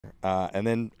and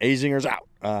then Azinger's out.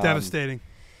 Devastating.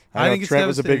 I think it's Trent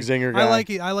was a big devastating. Zinger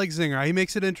guy. I like Zinger. He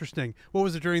makes it interesting. What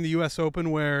was it during the U.S. Open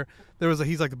where there was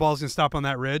he's like the ball's gonna stop on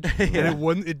that ridge,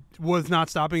 and it was not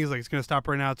stopping. He's like, it's gonna stop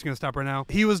right now. It's gonna stop right now.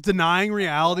 He was denying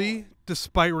reality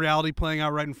despite reality playing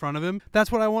out right in front of him. That's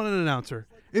what I want in an announcer.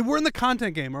 We're in the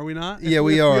content game, are we not? Yeah,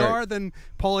 we are. If we are, then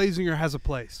Paul Azinger has a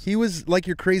place. He was like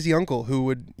your crazy uncle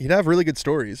he'd have really good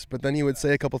stories, but then he would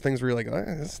say a couple things where you're like,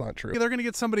 that's not true. They're going to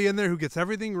get somebody in there who gets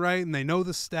everything right and they know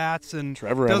the stats and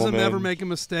Trevor doesn't Immelman. ever make a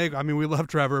mistake. I mean, we love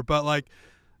Trevor, but a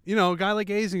guy like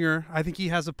Azinger, I think he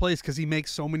has a place because he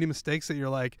makes so many mistakes that you're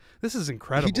like, this is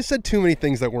incredible. He just said too many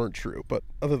things that weren't true, but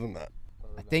other than that.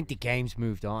 I think the game's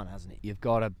moved on, hasn't it? You've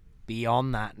got to be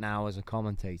on that now as a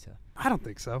commentator. I don't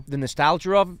think so. The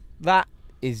nostalgia of that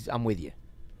I'm with you.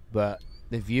 But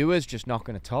the viewer's just not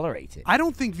going to tolerate it. I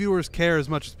don't think viewers care as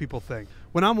much as people think.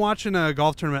 When I'm watching a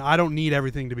golf tournament, I don't need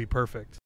everything to be perfect.